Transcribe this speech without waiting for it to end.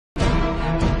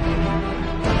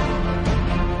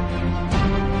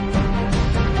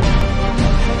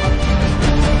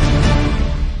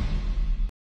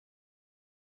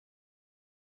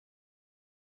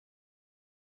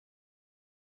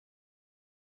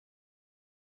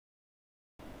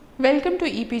Welcome to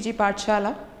EPG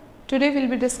Pathshala. Today we will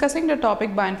be discussing the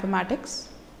topic bioinformatics.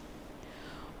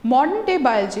 Modern day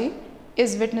biology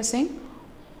is witnessing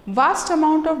vast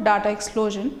amount of data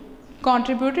explosion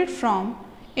contributed from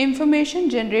information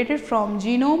generated from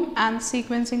genome and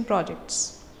sequencing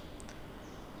projects.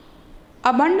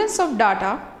 Abundance of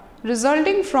data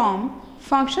resulting from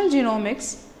functional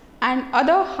genomics and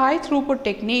other high throughput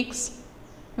techniques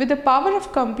with the power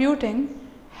of computing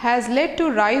has led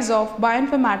to rise of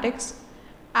bioinformatics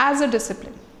as a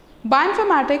discipline.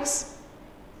 Bioinformatics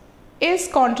is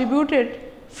contributed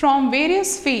from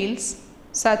various fields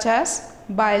such as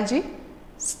biology,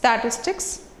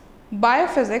 statistics,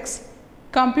 biophysics,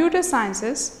 computer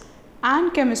sciences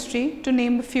and chemistry, to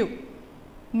name a few.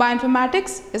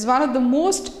 Bioinformatics is one of the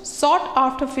most sought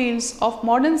after fields of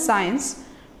modern science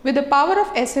with the power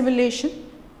of assimilation,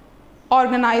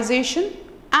 organization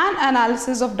and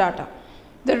analysis of data.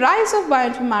 The rise of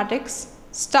bioinformatics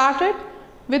started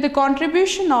with the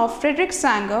contribution of Friedrich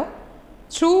Sanger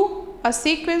through a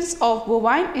sequence of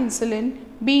bovine insulin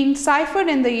being ciphered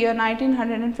in the year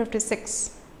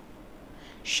 1956.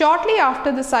 Shortly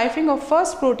after the ciphering of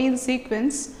first protein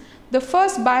sequence, the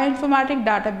first bioinformatic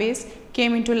database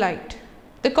came into light.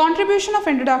 The contribution of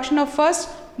introduction of first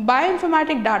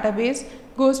bioinformatic database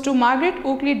goes to Margaret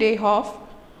Oakley Dayhoff,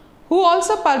 who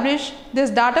also published this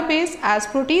database as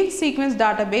Protein Sequence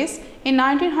Database in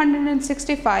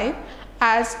 1965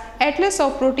 as Atlas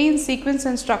of Protein Sequence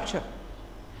and Structure.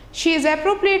 She is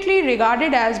appropriately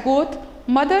regarded as both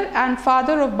mother and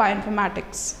father of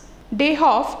bioinformatics.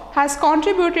 Dayhoff has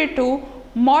contributed to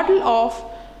model of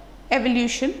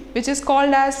evolution, which is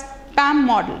called as PAM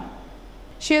model.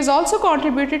 She has also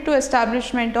contributed to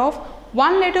establishment of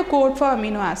one-letter code for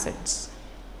amino acids.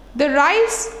 The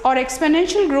rise or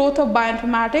exponential growth of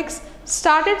bioinformatics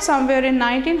started somewhere in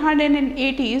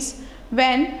 1980s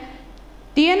when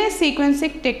DNA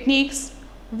sequencing techniques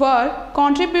were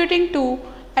contributing to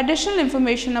additional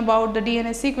information about the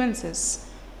DNA sequences.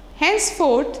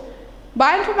 Henceforth,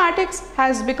 bioinformatics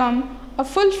has become a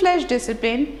full-fledged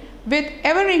discipline with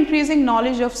ever-increasing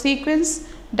knowledge of sequence,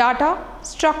 data,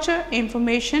 structure,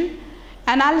 information,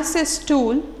 analysis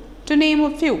tool, to name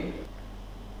a few.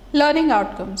 Learning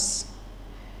outcomes: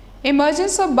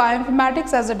 emergence of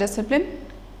bioinformatics as a discipline,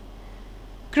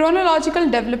 chronological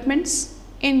developments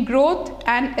in growth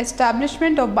and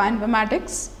establishment of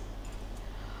bioinformatics,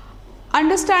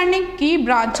 understanding key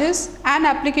branches and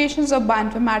applications of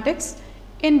bioinformatics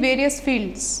in various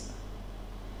fields,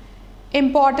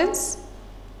 importance,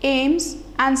 aims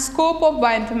and scope of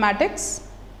bioinformatics,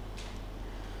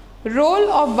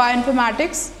 role of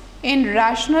bioinformatics in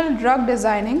rational drug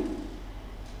designing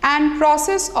and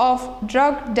process of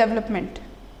drug development,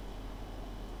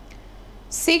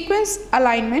 sequence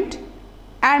alignment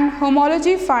and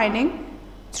homology finding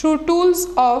through tools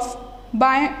of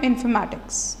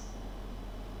bioinformatics.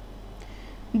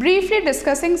 Briefly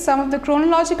discussing some of the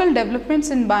chronological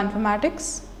developments in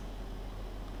bioinformatics.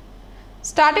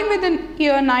 Starting with the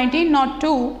year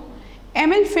 1902,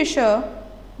 Emil Fischer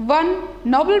won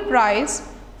Nobel Prize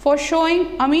for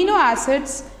showing amino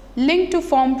acids linked to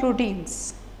form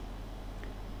proteins.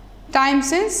 Time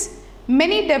since,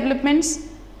 many developments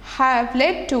have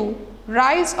led to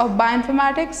rise of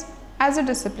bioinformatics as a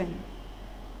discipline.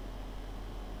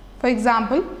 For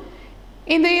example,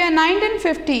 in the year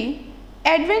 1950,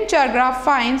 Edwin Chargraff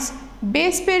finds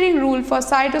base pairing rule for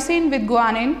cytosine with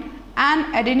guanine and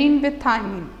adenine with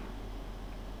thymine.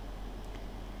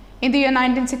 In the year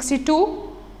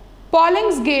 1962,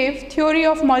 Pauling gave theory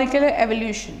of molecular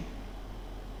evolution.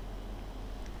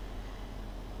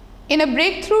 In a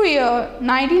breakthrough year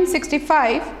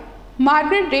 1965,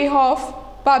 Margaret Dayhoff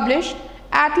published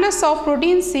Atlas of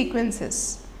Protein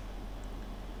Sequences.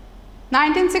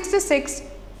 1966,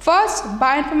 first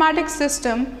bioinformatics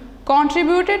system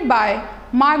contributed by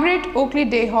Margaret Oakley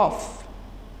Dayhoff.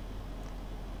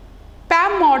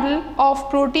 PAM model of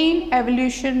protein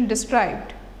evolution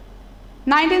described.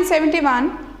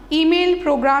 1971, email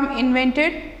program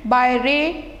invented by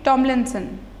Ray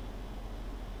Tomlinson.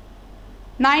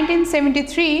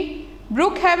 1973,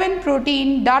 Brookhaven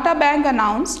Protein Data Bank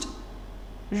announced.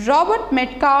 Robert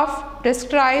Metcalfe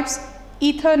describes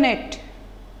Ethernet.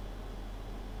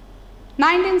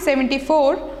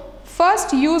 1974,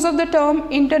 first use of the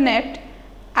term Internet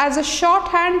as a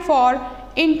shorthand for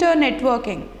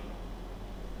internetworking.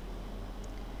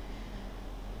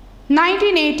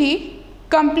 1980,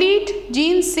 complete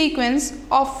gene sequence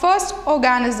of first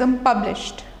organism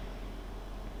published.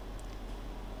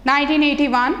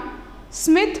 1981,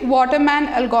 Smith-Waterman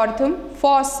algorithm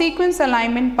for sequence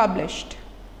alignment published.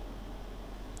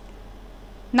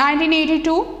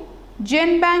 1982,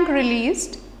 GenBank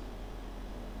released.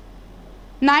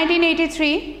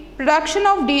 1983, production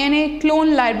of DNA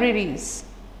clone libraries.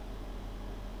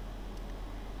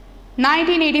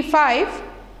 1985,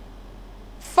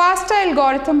 FASTA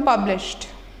algorithm published.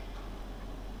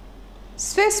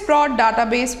 Swiss broad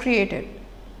database created.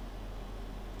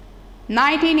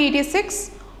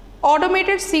 1986,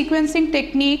 automated sequencing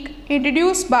technique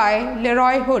introduced by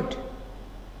Leroy Hood.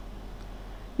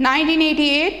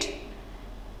 1988,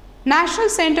 National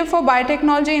Center for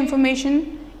Biotechnology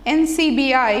Information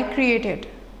NCBI created.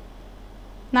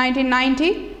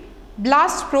 1990,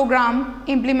 BLAST program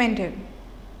implemented.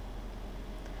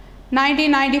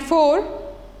 1994,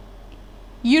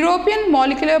 European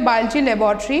Molecular Biology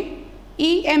Laboratory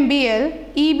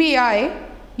EMBL EBI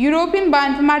European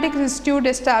Bioinformatics Institute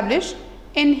established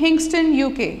in Kingston,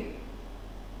 UK.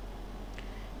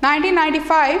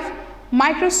 1995,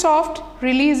 Microsoft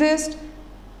releases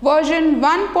version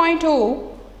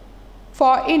 1.0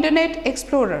 for Internet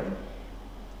Explorer.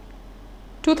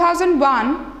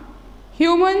 2001,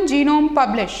 Human Genome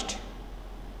published.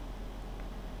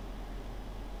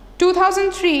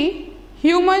 2003,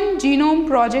 Human Genome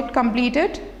Project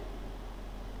completed.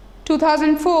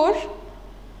 2004,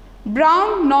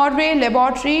 Brown Norway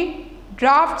Laboratory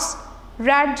drafts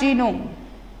rat genome.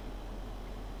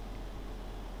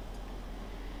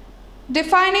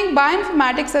 Defining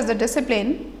bioinformatics as a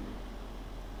discipline.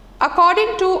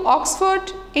 According to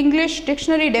Oxford English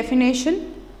Dictionary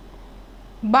definition,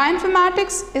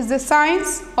 bioinformatics is the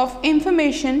science of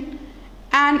information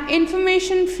and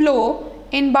information flow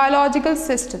in biological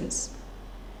systems,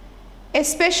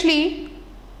 especially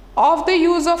of the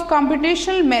use of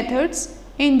computational methods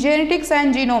in genetics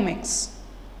and genomics.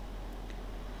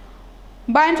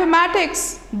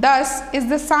 Bioinformatics, thus, is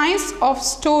the science of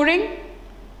storing,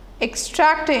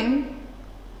 extracting,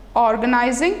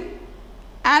 organizing,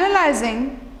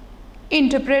 analyzing,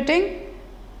 interpreting,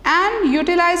 and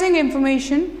utilizing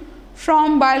information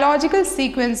from biological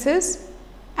sequences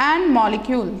and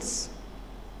molecules.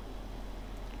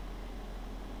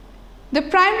 The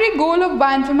primary goal of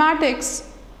bioinformatics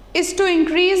is to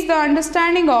increase the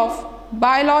understanding of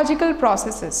biological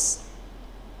processes.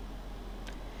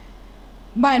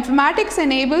 Bioinformatics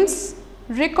enables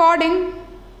recording,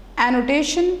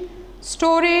 annotation,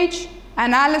 storage,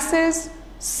 analysis,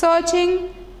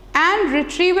 searching, and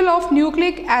retrieval of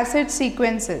nucleic acid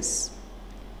sequences,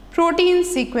 protein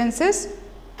sequences,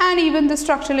 and even the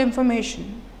structural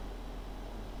information.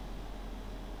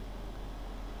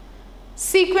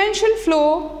 Sequential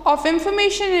flow of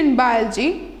information in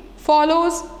biology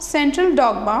follows central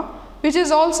dogma, which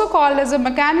is also called as a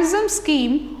mechanism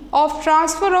scheme of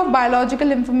transfer of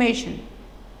biological information.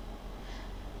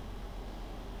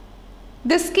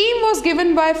 The scheme was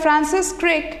given by Francis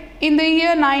Crick in the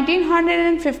year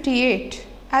 1958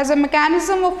 as a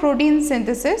mechanism of protein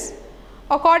synthesis,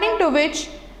 according to which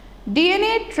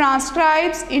DNA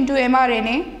transcribes into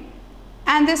mRNA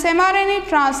and this mRNA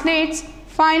translates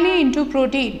finally into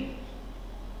protein.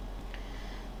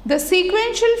 The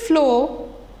sequential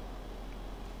flow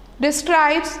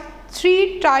describes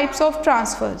three types of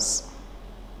transfers.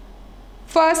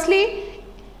 Firstly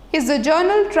is the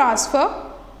journal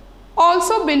transfer,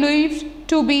 also believed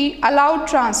to be allowed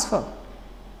transfer.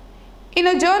 In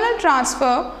a journal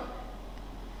transfer,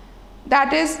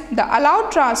 that is the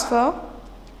allowed transfer,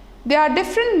 there are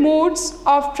different modes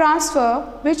of transfer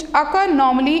which occur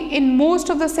normally in most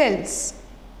of the cells.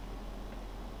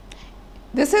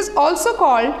 This is also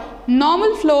called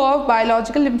normal flow of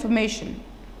biological information.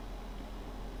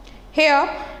 Here,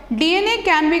 DNA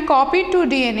can be copied to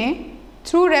DNA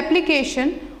through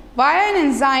replication via an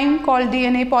enzyme called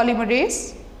DNA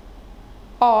polymerase,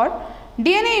 or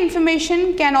DNA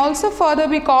information can also further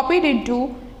be copied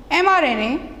into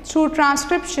mRNA through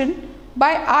transcription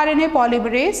by RNA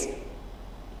polymerase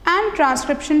and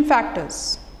transcription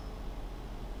factors.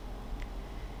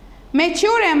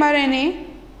 Mature mRNA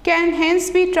can hence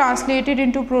be translated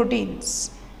into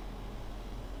proteins.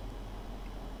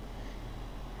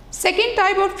 Second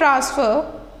type of transfer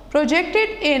projected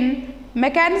in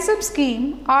mechanism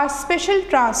scheme are special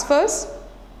transfers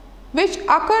which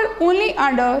occur only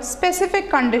under specific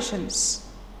conditions.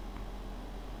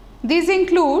 These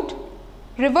include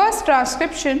reverse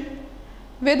transcription,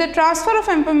 where the transfer of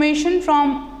information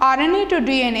from RNA to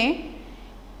DNA,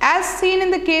 as seen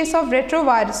in the case of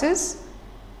retroviruses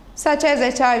such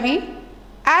as HIV,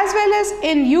 as well as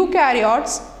in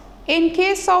eukaryotes in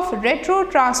case of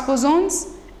retrotransposons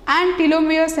and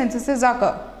telomere synthesis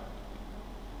occur.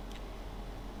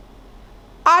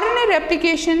 RNA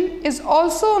replication is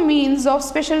also a means of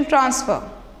special transfer.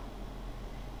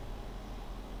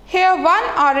 Here where one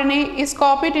RNA is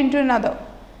copied into another.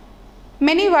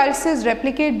 Many viruses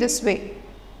replicate this way.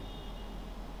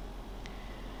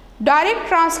 Direct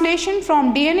translation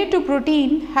from DNA to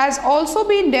protein has also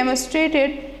been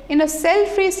demonstrated in a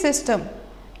cell-free system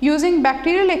using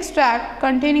bacterial extract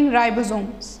containing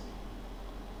ribosomes.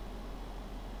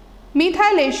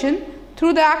 Methylation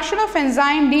through the action of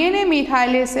enzyme DNA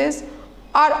methylases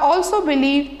are also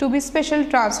believed to be special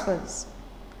transfers.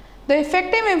 The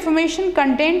effective information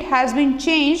content has been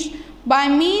changed by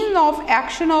means of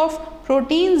action of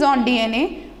proteins on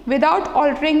DNA without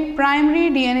altering primary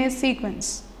DNA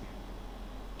sequence.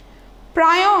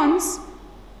 Prions,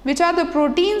 which are the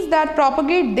proteins that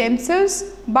propagate themselves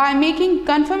by making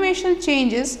conformational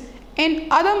changes in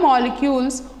other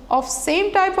molecules of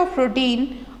same type of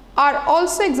protein, are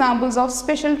also examples of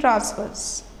special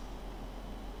transfers.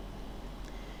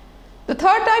 The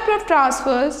third type of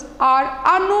transfers are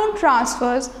unknown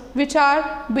transfers, which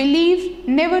are believed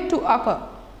never to occur.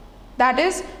 That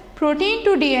is, protein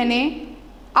to DNA,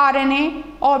 RNA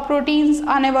or proteins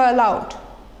are never allowed.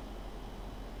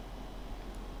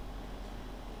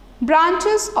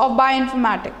 Branches of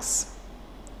bioinformatics.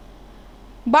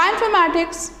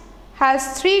 Bioinformatics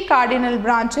has three cardinal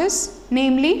branches,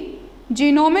 namely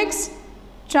genomics,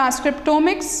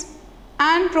 transcriptomics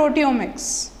and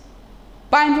proteomics.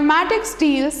 Bioinformatics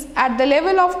deals at the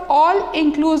level of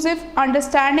all-inclusive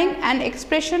understanding and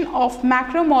expression of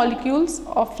macromolecules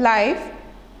of life.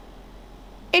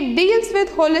 It deals with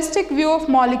holistic view of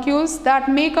molecules that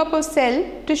make up a cell,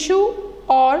 tissue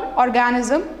or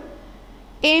organism,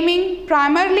 aiming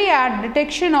primarily at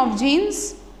detection of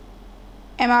genes,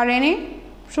 mRNA,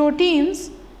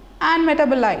 proteins and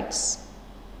metabolites.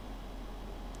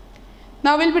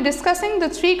 Now we will be discussing the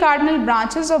three cardinal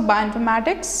branches of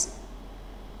bioinformatics.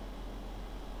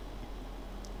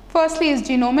 Firstly is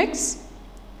genomics.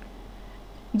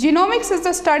 Genomics is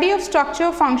the study of structure,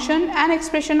 function and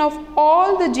expression of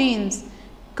all the genes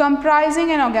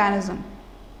comprising an organism.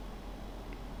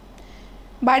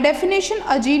 By definition,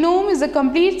 a genome is a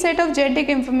complete set of genetic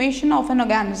information of an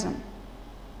organism.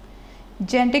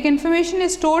 Genetic information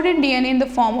is stored in DNA in the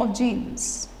form of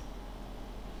genes.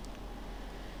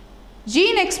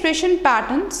 Gene expression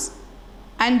patterns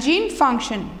and gene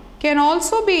function can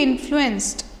also be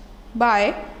influenced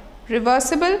by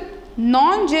reversible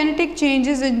non-genetic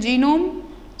changes in genome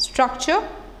structure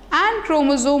and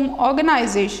chromosome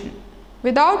organization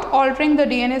without altering the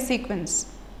DNA sequence.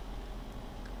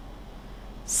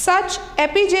 Such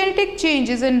epigenetic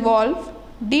changes involve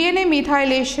DNA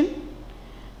methylation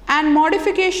and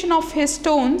modification of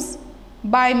histones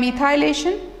by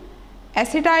methylation,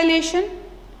 acetylation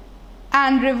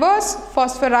and reverse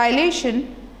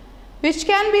phosphorylation, which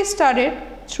can be studied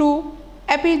through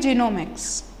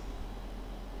epigenomics.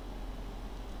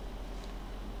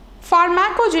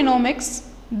 Pharmacogenomics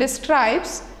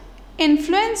describes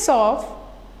influence of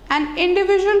an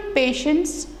individual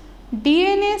patient's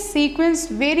DNA sequence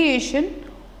variation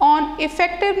on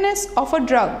effectiveness of a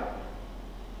drug.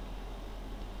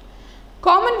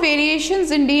 Common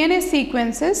variations in DNA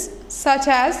sequences such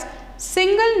as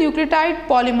single nucleotide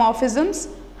polymorphisms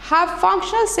have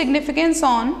functional significance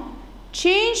on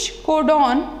change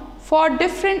codon for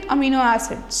different amino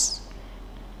acids.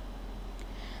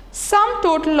 Sum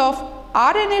total of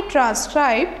RNA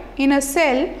transcribed in a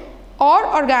cell or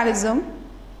organism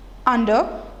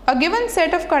under a given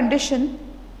set of conditions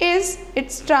is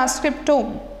its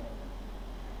transcriptome.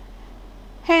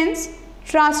 Hence,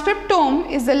 transcriptome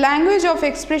is the language of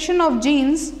expression of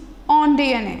genes on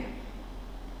DNA.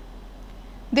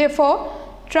 Therefore,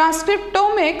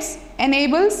 transcriptomics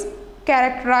enables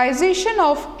characterization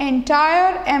of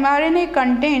entire mRNA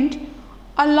content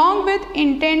along with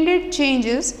intended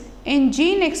changes in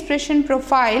gene expression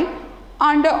profile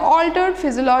under altered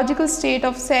physiological state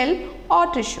of cell or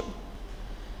tissue.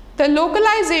 The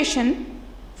localization,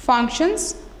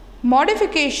 functions,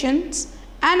 modifications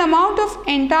and amount of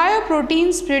entire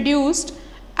proteins produced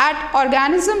at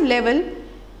organism level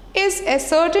is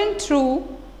ascertained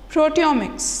through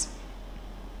proteomics.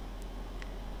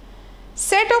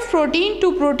 Set of protein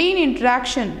to protein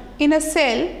interaction in a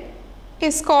cell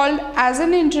is called as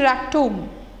an interactome.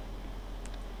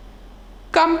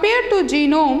 Compared to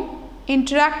genome,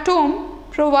 interactome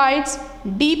provides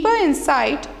deeper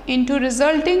insight into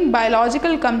resulting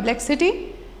biological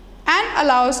complexity and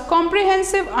allows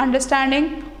comprehensive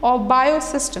understanding of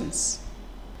biosystems.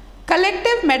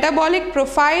 Collective metabolic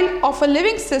profile of a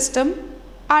living system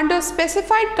under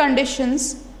specified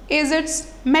conditions is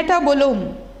its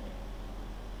metabolome.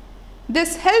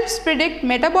 This helps predict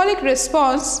metabolic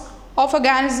response of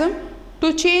organism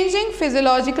to changing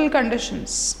physiological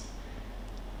conditions.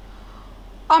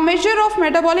 A measure of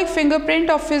metabolic fingerprint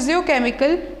of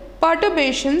physiochemical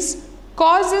perturbations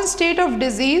caused in state of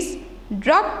disease,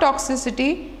 drug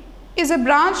toxicity, is a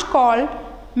branch called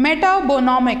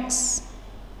metabolomics.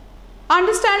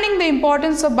 Understanding the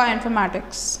importance of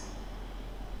bioinformatics.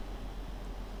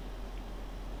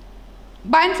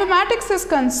 Bioinformatics is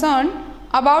concerned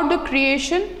about the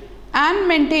creation and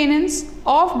maintenance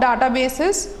of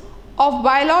databases of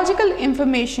biological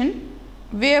information,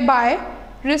 whereby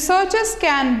researchers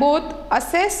can both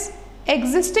assess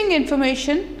existing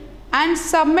information and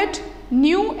submit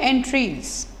new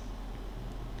entries.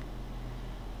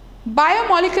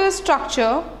 Biomolecular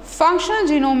structure, functional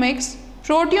genomics,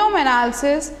 proteome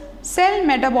analysis, cell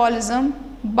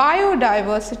metabolism,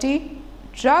 biodiversity,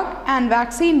 drug and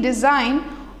vaccine design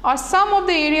are some of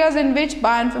the areas in which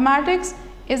bioinformatics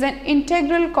is an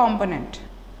integral component.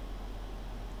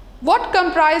 What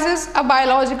comprises a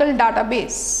biological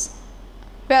database?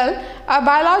 Well, a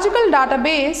biological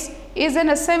database is an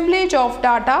assemblage of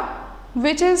data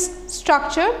which is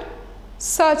structured,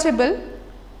 searchable,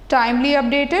 timely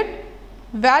updated,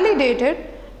 validated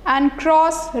and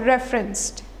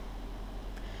cross-referenced.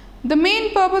 The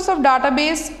main purpose of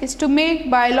database is to make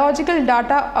biological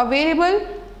data available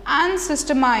and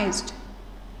systemized.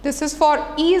 This is for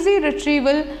easy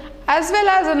retrieval as well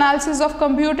as analysis of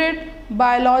computed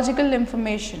biological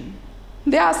information.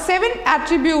 There are 7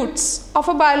 attributes of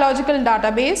a biological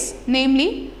database,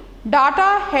 namely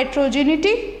data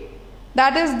heterogeneity,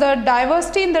 that is the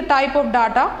diversity in the type of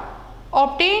data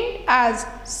obtained as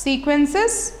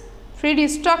sequences, 3D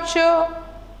structure,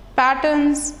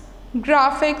 patterns,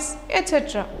 graphics,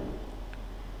 etc.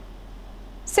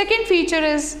 Second feature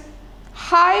is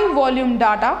high volume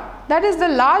data, that is the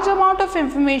large amount of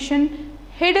information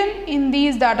hidden in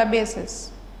these databases.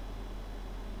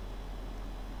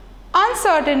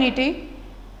 Uncertainty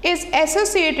is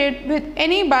associated with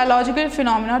any biological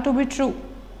phenomena to be true,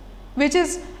 which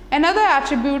is another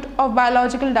attribute of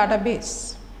biological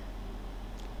database.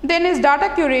 Then is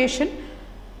data curation,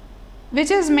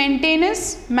 which is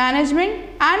maintenance, management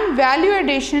and value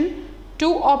addition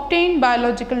to obtain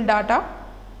biological data.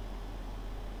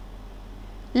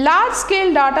 Large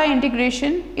scale data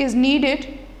integration is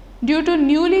needed due to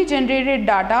newly generated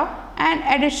data and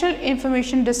additional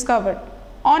information discovered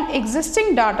on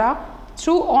existing data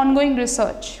through ongoing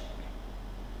research.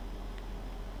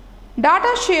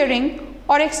 Data sharing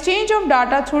or exchange of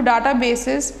data through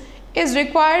databases is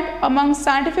required among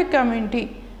scientific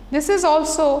community. This is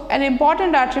also an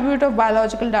important attribute of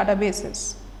biological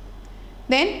databases.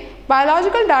 Then,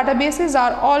 biological databases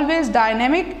are always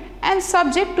dynamic and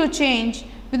subject to change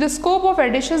with the scope of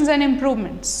additions and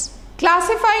improvements.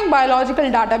 Classifying biological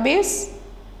database.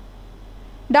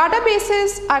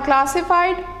 Databases are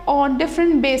classified on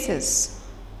different bases.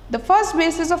 The first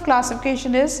basis of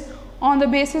classification is on the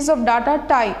basis of data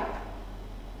type.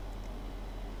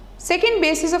 Second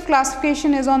basis of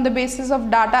classification is on the basis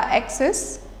of data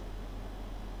access.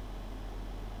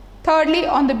 Thirdly,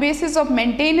 on the basis of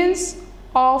maintenance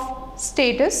of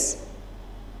status,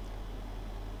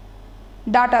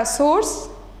 data source,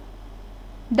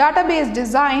 database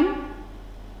design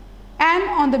and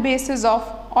on the basis of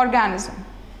organism.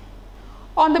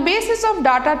 On the basis of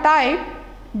data type,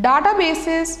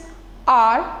 databases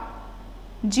are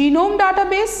genome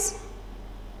database,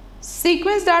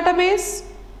 sequence database,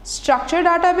 structure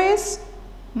database,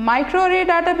 microarray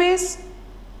database,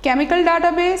 chemical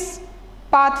database,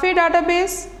 pathway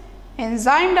database,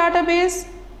 enzyme database,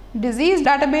 disease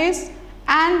database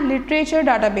and literature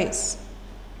database.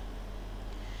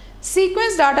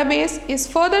 Sequence database is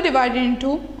further divided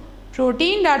into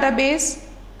protein database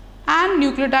and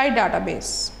nucleotide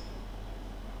database.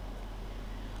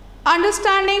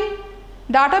 Understanding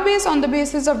database on the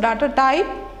basis of data type.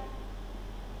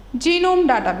 Genome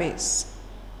database.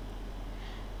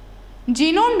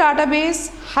 Genome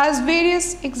database has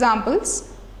various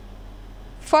examples.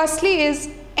 Firstly is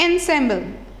Ensemble.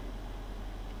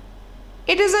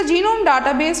 It is a genome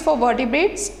database for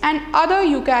vertebrates and other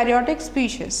eukaryotic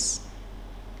species.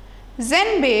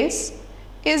 Zenbase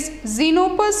is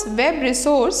Xenopus Web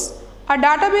Resource, a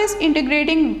database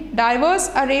integrating diverse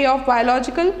array of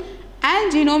biological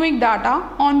and genomic data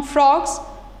on frogs,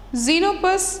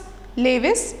 Xenopus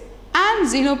laevis and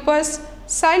Xenopus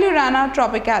silurana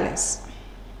tropicalis.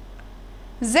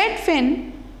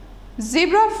 Zfin,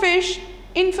 Zebrafish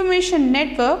Information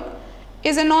Network,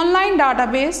 is an online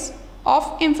database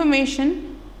of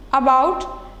information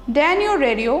about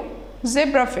Danio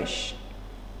zebrafish.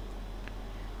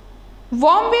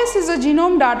 Wormbase is a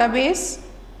genome database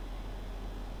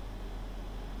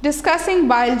discussing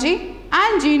biology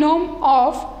and genome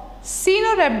of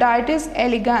Caenorhabditis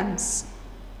elegans.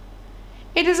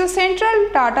 It is a central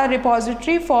data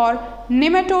repository for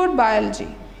nematode biology.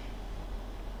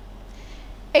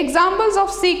 Examples of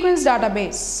sequence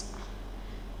database.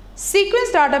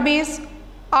 Sequence database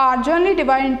are generally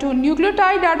divided into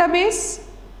nucleotide database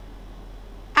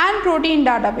and protein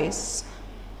database.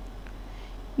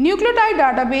 Nucleotide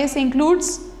database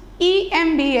includes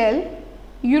EMBL,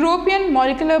 European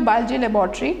Molecular Biology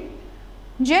Laboratory,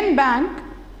 GenBank,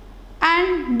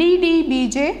 and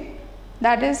DDBJ,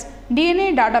 that is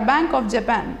DNA Data Bank of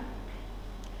Japan.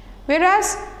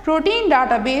 Whereas protein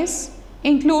database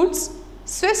includes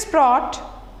SwissProt,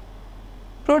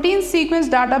 protein sequence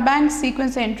data bank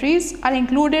sequence entries are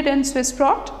included in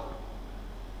SwissProt.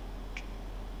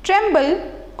 Tremble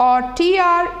or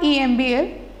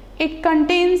TREMBL, it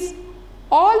contains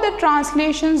all the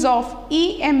translations of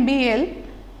EMBL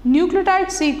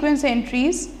nucleotide sequence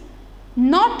entries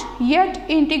not yet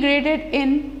integrated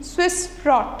in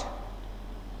SwissProt.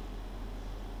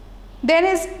 There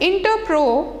is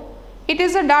Interpro. It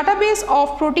is a database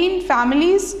of protein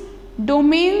families,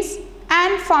 domains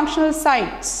and functional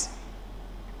sites.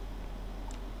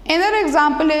 Another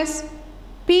example is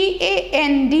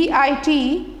PANDIT,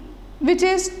 which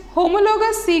is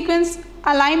homologous sequence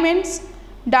alignments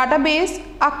database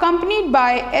accompanied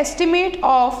by estimate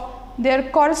of their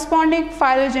corresponding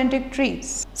phylogenetic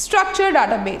trees. Structure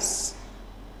database.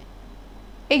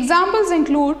 Examples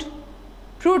include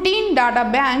Protein Data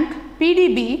Bank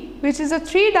PDB, which is a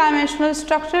three-dimensional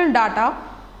structural data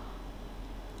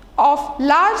of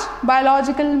large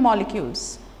biological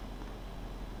molecules.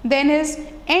 Then is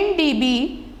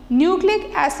NDB,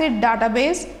 Nucleic Acid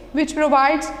Database, which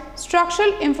provides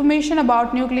structural information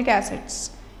about nucleic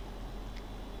acids.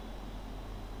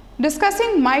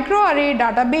 Discussing microarray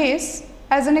database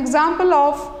as an example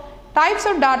of types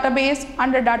of database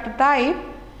under data type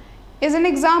is an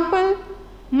example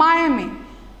MIME.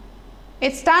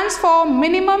 It stands for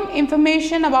Minimum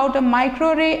Information About a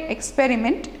Microarray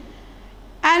Experiment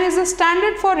and is a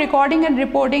standard for recording and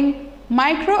reporting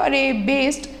microarray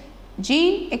based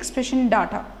gene expression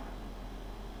data.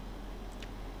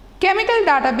 Chemical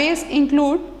database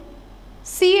include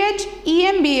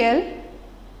CHEMBL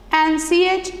and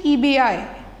CHEBI.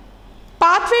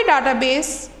 Pathway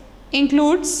database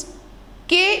includes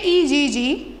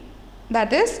KEGG,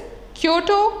 that is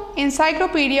Kyoto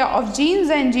Encyclopedia of Genes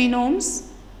and Genomes,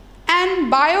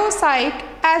 and BioPsych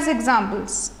as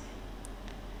examples.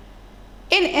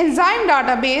 In enzyme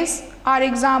database are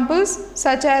examples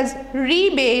such as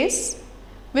ReBase,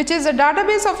 which is a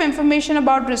database of information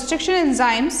about restriction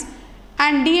enzymes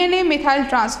and DNA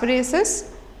methyltransferases,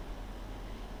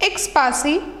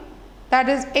 XPASI, that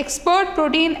is Expert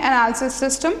Protein Analysis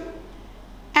System,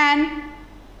 and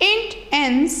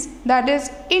INT-ENS, that is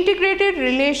Integrated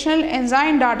Relational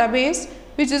Enzyme Database,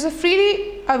 which is a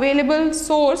freely available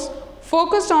source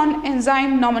focused on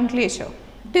enzyme nomenclature.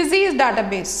 Disease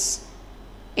database.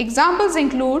 Examples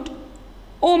include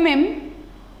OMIM,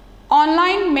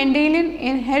 Online Mendelian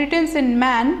Inheritance in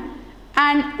Man,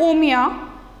 and OMIA,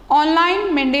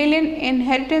 Online Mendelian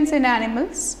Inheritance in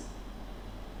Animals.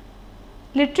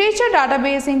 Literature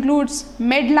database includes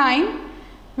Medline,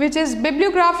 which is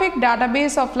bibliographic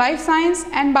database of life science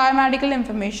and biomedical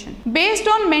information. Based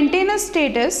on maintainer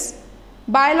status,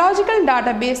 biological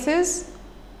databases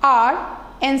are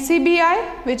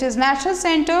NCBI, which is National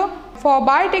Center for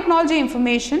Biotechnology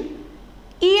Information,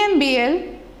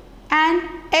 EMBL, and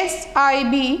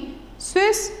SIB,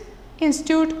 Swiss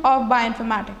Institute of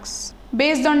Bioinformatics.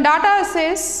 Based on data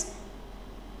access,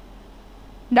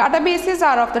 databases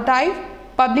are of the type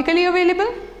publicly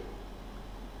available,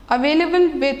 available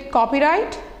with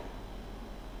copyright,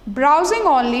 browsing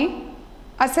only,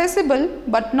 accessible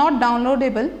but not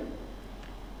downloadable,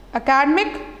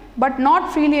 academic but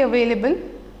not freely available,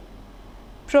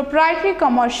 proprietary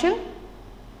commercial,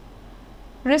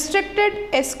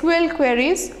 restricted SQL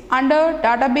queries under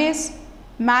database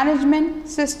management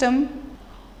system.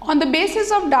 On the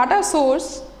basis of data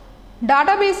source,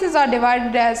 databases are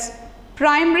divided as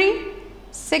primary,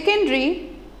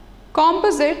 secondary,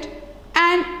 composite,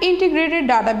 and integrated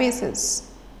databases.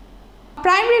 A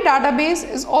primary database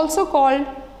is also called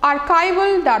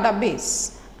archival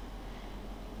database.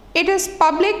 It is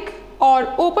public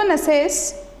or open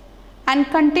access and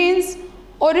contains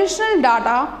original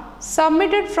data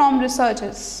submitted from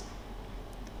researchers.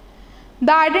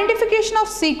 The identification of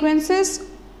sequences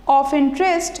of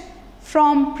interest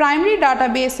from primary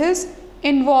databases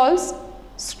involves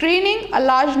screening a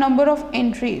large number of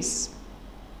entries.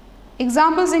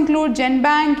 Examples include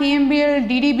GenBank, EMBL,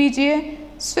 DDBJ,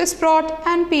 SwissProt,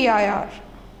 and PIR.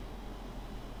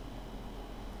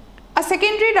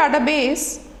 secondary database,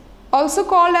 also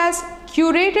called as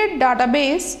curated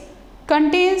database,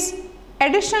 contains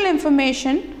additional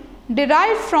information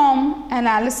derived from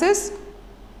analysis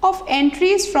of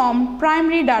entries from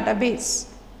primary database.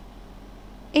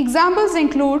 Examples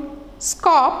include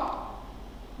SCOP,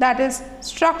 that is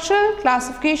structural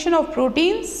classification of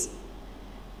proteins,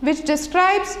 which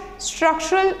describes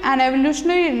structural and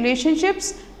evolutionary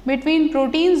relationships between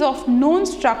proteins of known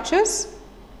structures,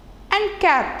 and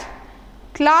CATH,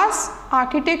 class,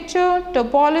 architecture,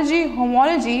 topology,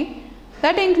 homology,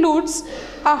 that includes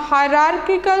a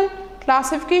hierarchical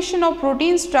classification of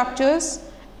protein structures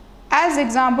as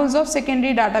examples of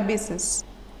secondary databases.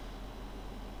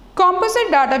 Composite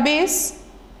database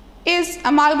is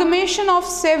amalgamation of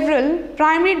several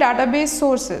primary database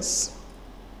sources.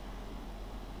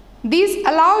 These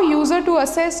allow user to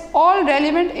access all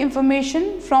relevant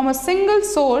information from a single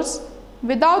source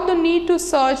without the need to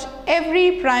search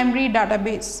every primary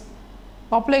database.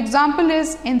 Popular example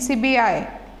is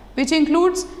NCBI, which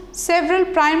includes several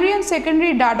primary and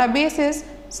secondary databases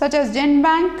such as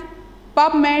GenBank,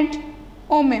 PubMed,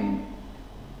 OMIM.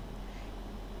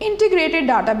 Integrated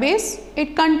database,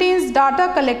 it contains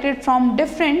data collected from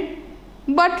different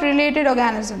but related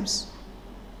organisms.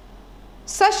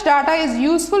 Such data is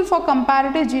useful for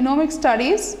comparative genomic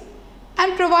studies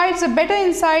and provides a better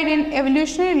insight in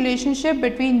evolutionary relationship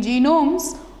between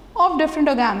genomes of different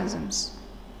organisms.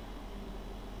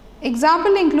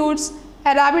 Example includes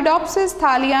Arabidopsis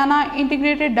thaliana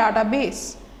integrated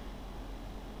database,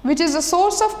 which is a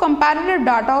source of comparative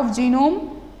data of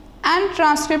genome and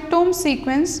transcriptome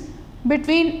sequence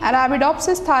between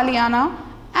Arabidopsis thaliana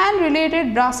and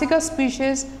related Brassica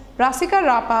species Brassica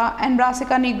rapa and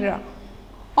Brassica nigra.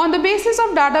 On the basis of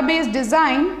database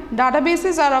design,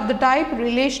 databases are of the type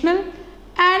relational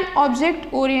and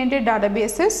object-oriented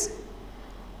databases.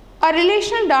 A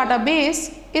relational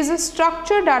database is a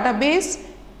structured database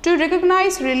to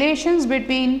recognize relations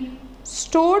between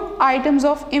stored items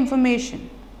of information.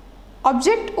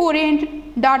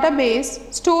 Object-oriented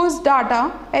database stores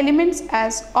data elements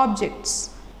as objects.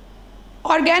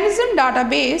 Organism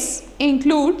database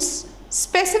includes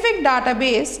specific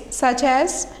database such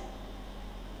as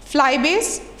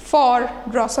Flybase for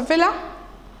Drosophila,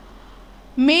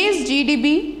 Maize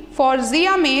GDB for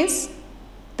Zea mays,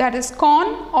 that is corn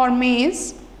or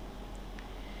maize,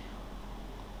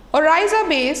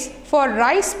 Oryzabase for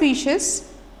rice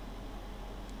species,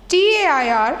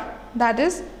 TAIR, that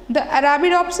is the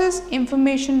Arabidopsis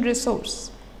information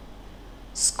resource.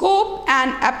 Scope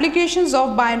and applications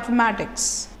of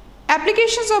bioinformatics.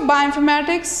 Applications of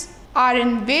bioinformatics are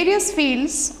in various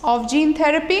fields of gene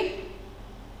therapy,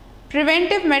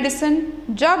 preventive medicine,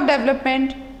 drug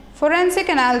development, forensic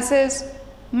analysis,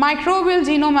 microbial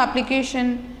genome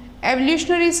application,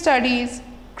 evolutionary studies,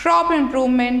 crop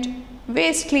improvement,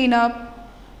 waste cleanup,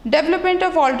 development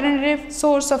of alternative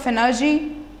source of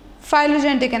energy,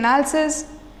 phylogenetic analysis,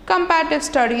 comparative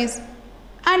studies,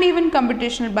 and even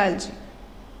computational biology.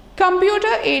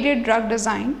 Computer aided drug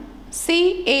design,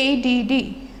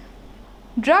 CADD.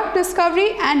 Drug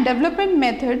discovery and development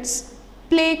methods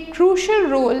play a crucial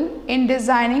role in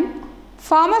designing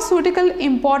pharmaceutical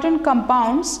important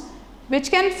compounds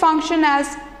which can function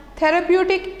as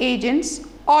therapeutic agents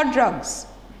or drugs.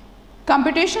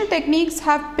 Computational techniques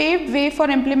have paved way for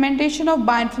implementation of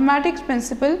bioinformatics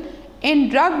principle in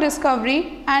drug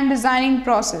discovery and designing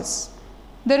process.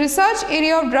 The research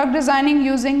area of drug designing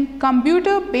using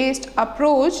computer-based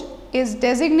approach is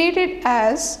designated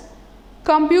as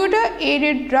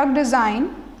computer-aided drug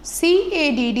design,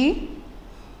 CADD,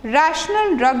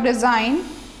 rational drug design,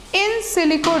 in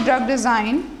silico drug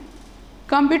design,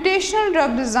 computational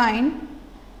drug design,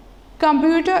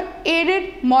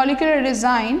 computer-aided molecular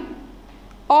design,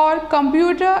 or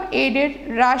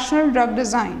computer-aided rational drug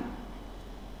design.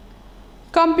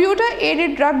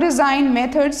 Computer-aided drug design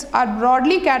methods are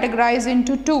broadly categorized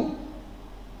into two.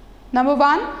 Number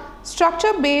 1,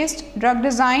 structure-based drug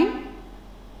design.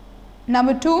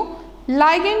 Number 2,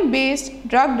 ligand-based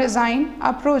drug design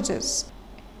approaches.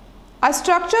 A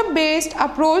structure-based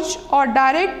approach or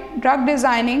direct drug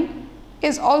designing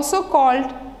is also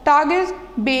called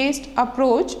target-based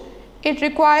approach. It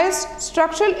requires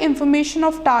structural information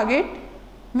of target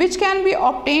which can be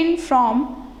obtained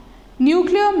from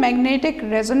nuclear magnetic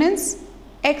resonance,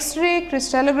 X-ray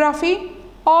crystallography,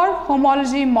 or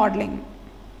homology modeling.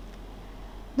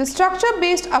 The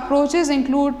structure-based approaches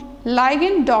include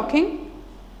ligand docking,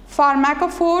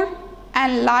 pharmacophore,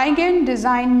 and ligand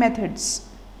design methods.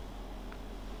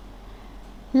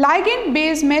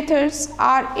 Ligand-based methods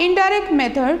are indirect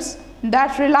methods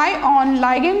that rely on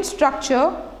ligand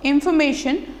structure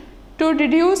information to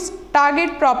deduce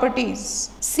target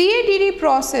properties. CATT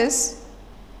process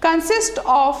consists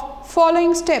of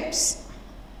following steps.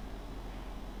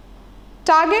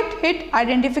 Target hit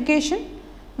identification,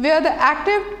 where the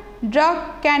active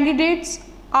drug candidates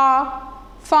are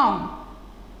found.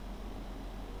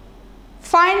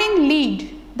 Finding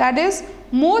lead, that is,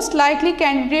 most likely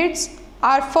candidates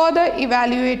are further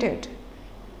evaluated.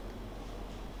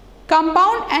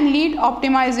 Compound and lead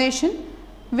optimization,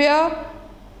 where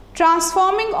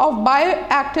transforming of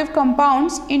bioactive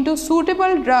compounds into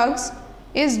suitable drugs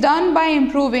is done by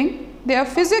improving their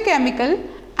physiochemical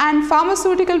and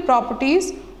pharmaceutical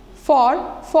properties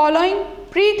for following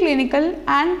preclinical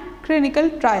and clinical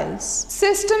trials.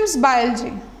 Systems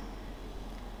biology.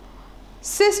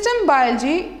 System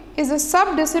biology is a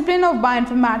subdiscipline of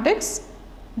bioinformatics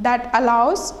that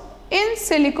allows in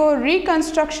silico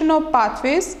reconstruction of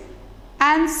pathways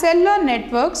and cellular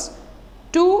networks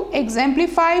to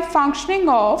exemplify functioning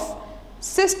of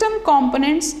system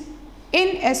components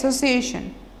in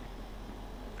association.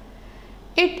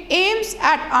 It aims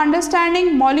at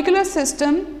understanding molecular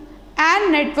system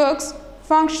and networks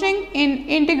functioning in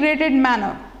integrated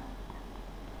manner.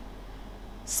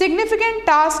 Significant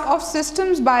task of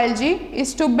systems biology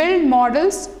is to build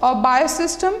models of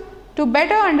biosystem to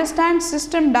better understand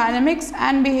system dynamics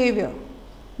and behavior.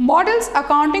 Models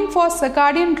accounting for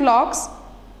circadian clocks,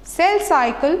 cell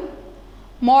cycle,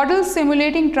 models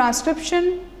simulating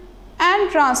transcription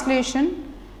and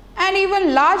translation, and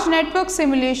even large network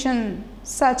simulation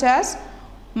such as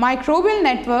microbial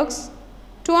networks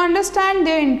to understand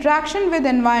their interaction with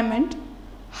environment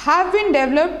have been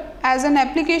developed as an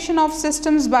application of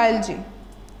systems biology.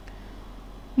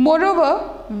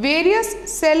 Moreover,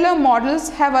 various cellular models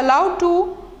have allowed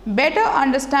to better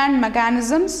understand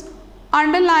mechanisms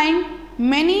underlying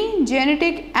many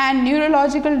genetic and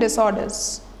neurological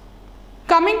disorders.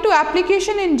 Coming to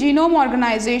application in genome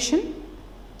organization,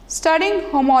 studying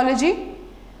homology,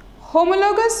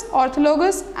 homologous,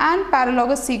 orthologous and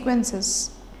paralogous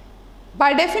sequences.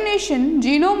 By definition,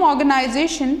 genome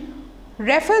organization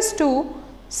refers to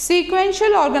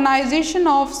sequential organization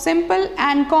of simple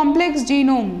and complex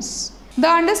genomes. The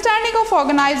understanding of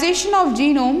organization of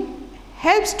genome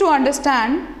helps to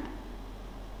understand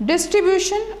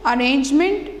distribution,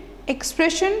 arrangement,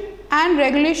 expression and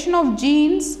regulation of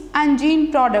genes and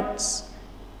gene products.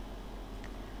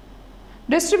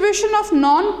 Distribution of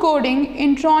non-coding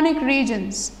intronic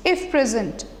regions if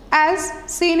present, as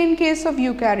seen in case of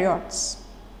eukaryotes.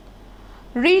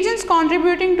 Regions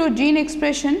contributing to gene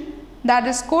expression, that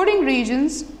is coding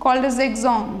regions called as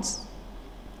exons.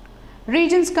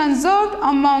 Regions conserved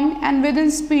among and within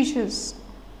species.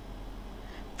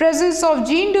 Presence of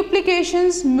gene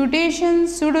duplications,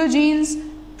 mutations, pseudogenes,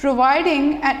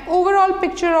 providing an overall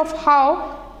picture of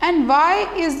how and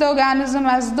why is the organism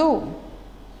as though.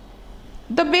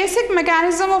 The basic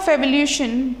mechanism of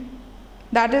evolution,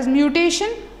 that is mutation,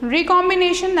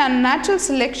 recombination and natural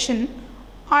selection,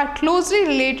 are closely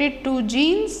related to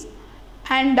genes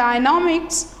and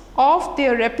dynamics of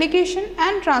their replication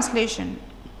and translation.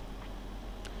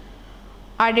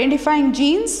 Identifying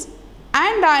genes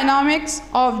and dynamics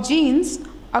of genes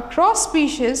across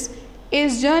species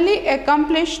is generally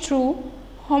accomplished through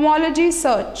homology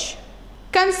search.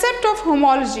 Concept of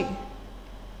homology.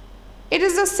 It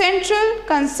is the central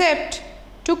concept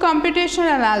to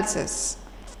computational analysis.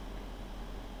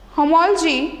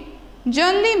 Homology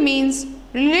generally means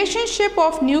relationship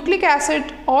of nucleic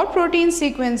acid or protein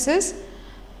sequences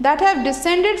that have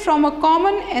descended from a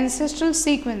common ancestral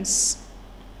sequence.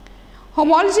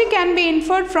 Homology can be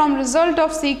inferred from result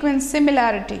of sequence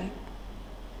similarity.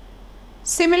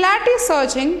 Similarity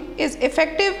searching is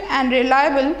effective and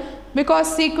reliable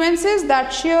because sequences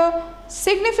that share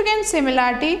significant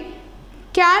similarity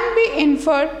can be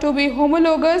inferred to be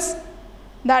homologous,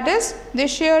 that is, they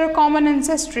share a common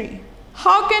ancestry.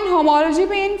 How can homology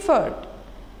be inferred?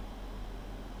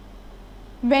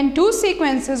 When two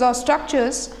sequences or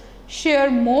structures share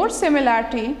more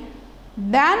similarity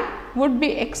than would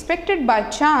be expected by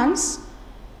chance,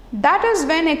 that is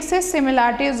when excess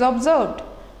similarity is observed.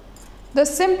 The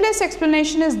simplest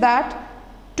explanation is that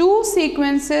two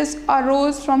sequences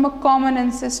arose from a common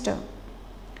ancestor.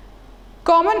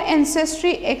 Common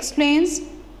ancestry explains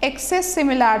excess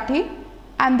similarity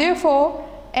and therefore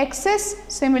excess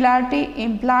similarity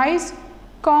implies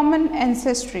common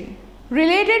ancestry.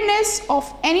 Relatedness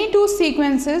of any two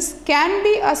sequences can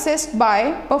be assessed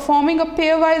by performing a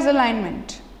pairwise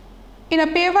alignment. In a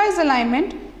pairwise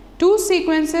alignment, two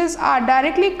sequences are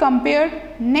directly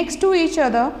compared next to each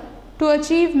other to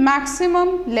achieve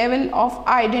maximum level of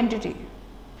identity.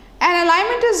 An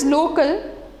alignment is local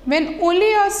when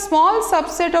only a small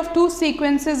subset of two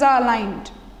sequences are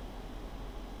aligned.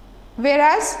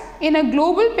 Whereas in a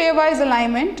global pairwise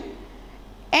alignment,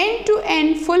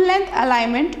 end-to-end full-length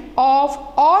alignment of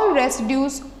all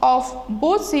residues of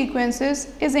both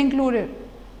sequences is included.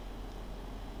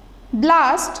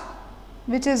 BLAST,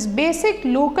 which is Basic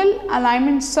Local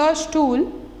Alignment Search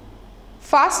Tool,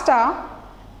 FASTA,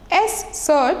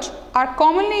 S-Search are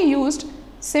commonly used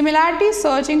similarity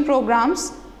searching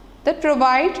programs that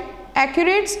provide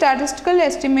accurate statistical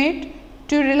estimate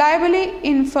to reliably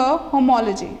infer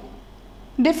homology.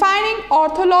 Defining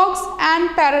orthologs and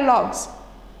paralogs.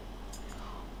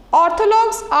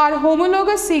 Orthologs are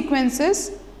homologous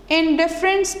sequences in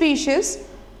different species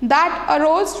that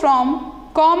arose from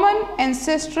common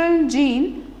ancestral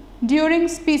gene during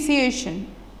speciation.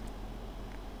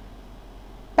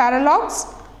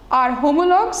 Paralogs are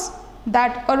homologs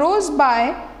that arose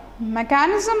by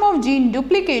mechanism of gene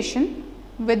duplication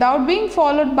without being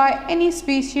followed by any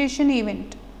speciation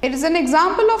event. It is an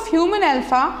example of human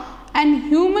alpha and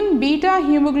human beta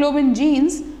hemoglobin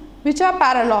genes which are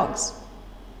paralogs,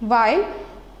 while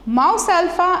mouse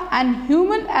alpha and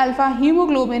human alpha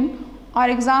hemoglobin are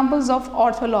examples of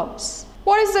orthologs.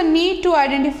 What is the need to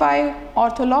identify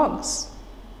orthologs?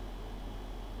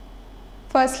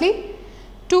 Firstly,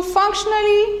 to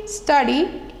functionally study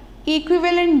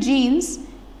equivalent genes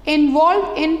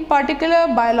involved in particular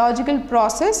biological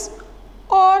process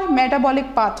or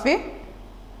metabolic pathway.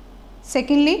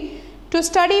 Secondly, to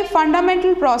study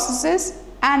fundamental processes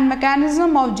and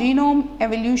mechanism of genome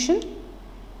evolution.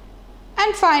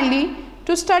 And finally,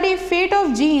 to study fate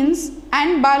of genes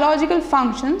and biological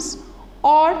functions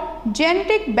or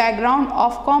genetic background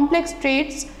of complex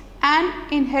traits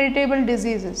and inheritable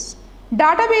diseases.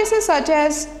 Databases such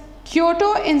as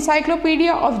Kyoto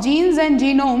Encyclopedia of Genes and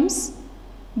Genomes,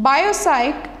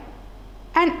 BioPsych,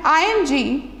 and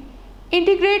IMG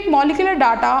integrate molecular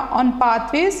data on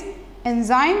pathways,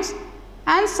 enzymes,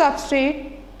 and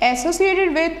substrate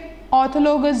associated with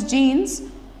orthologous genes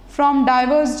from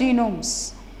diverse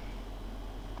genomes.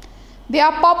 They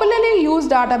are popularly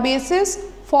used databases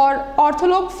for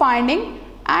ortholog finding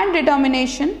and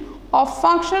determination of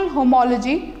functional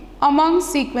homology among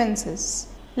sequences.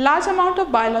 Large amount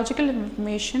of biological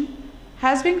information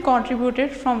has been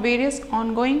contributed from various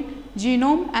ongoing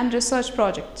genome and research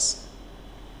projects.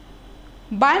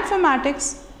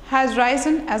 Bioinformatics has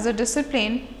risen as a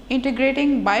discipline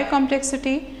integrating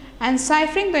biocomplexity and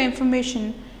ciphering the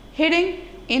information hidden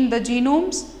in the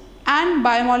genomes and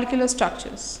biomolecular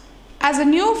structures. As a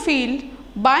new field,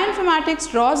 bioinformatics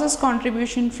draws its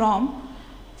contribution from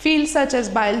fields such as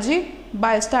biology,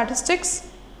 biostatistics,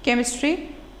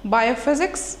 chemistry,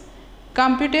 biophysics,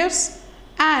 computers,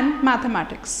 and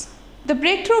mathematics. The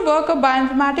breakthrough work of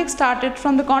bioinformatics started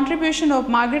from the contribution of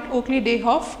Margaret Oakley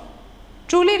Dayhoff,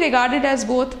 truly regarded as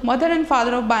both mother and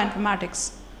father of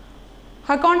bioinformatics.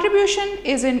 Her contribution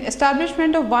is in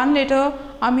establishment of one-letter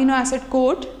amino acid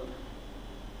code,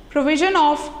 provision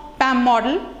of PAM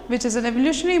model, which is an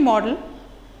evolutionary model,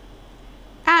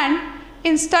 and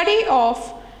in study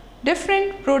of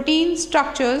different protein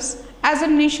structures as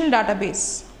an initial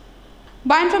database.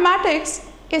 Bioinformatics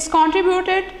is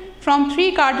contributed from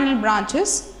three cardinal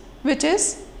branches, which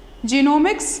is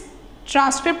genomics,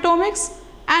 transcriptomics,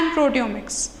 and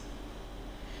proteomics.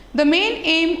 The main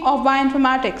aim of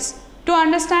bioinformatics to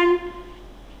understand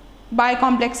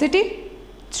biocomplexity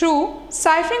through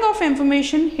ciphering of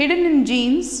information hidden in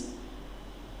genes,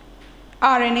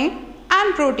 RNA,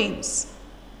 and proteins.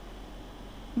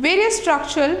 Various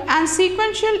structural and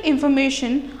sequential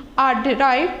information are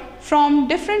derived from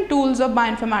different tools of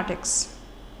bioinformatics.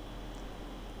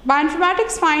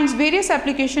 Bioinformatics finds various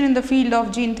applications in the field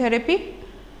of gene therapy,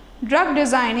 drug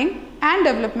designing and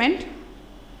development,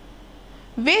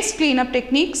 waste cleanup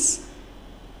techniques,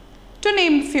 to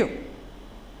name a few.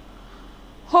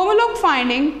 Homolog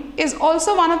finding is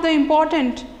also one of the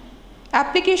important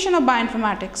applications of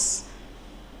bioinformatics.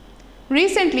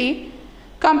 Recently,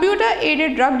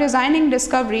 computer-aided drug designing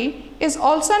discovery is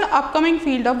also an upcoming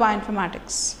field of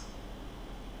bioinformatics.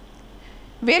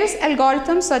 Various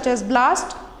algorithms such as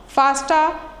BLAST,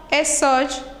 FASTA,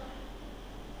 S-Search,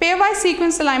 pairwise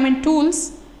sequence alignment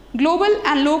tools, global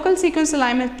and local sequence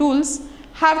alignment tools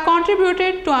have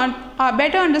contributed to a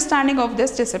better understanding of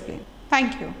this discipline.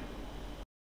 Thank you.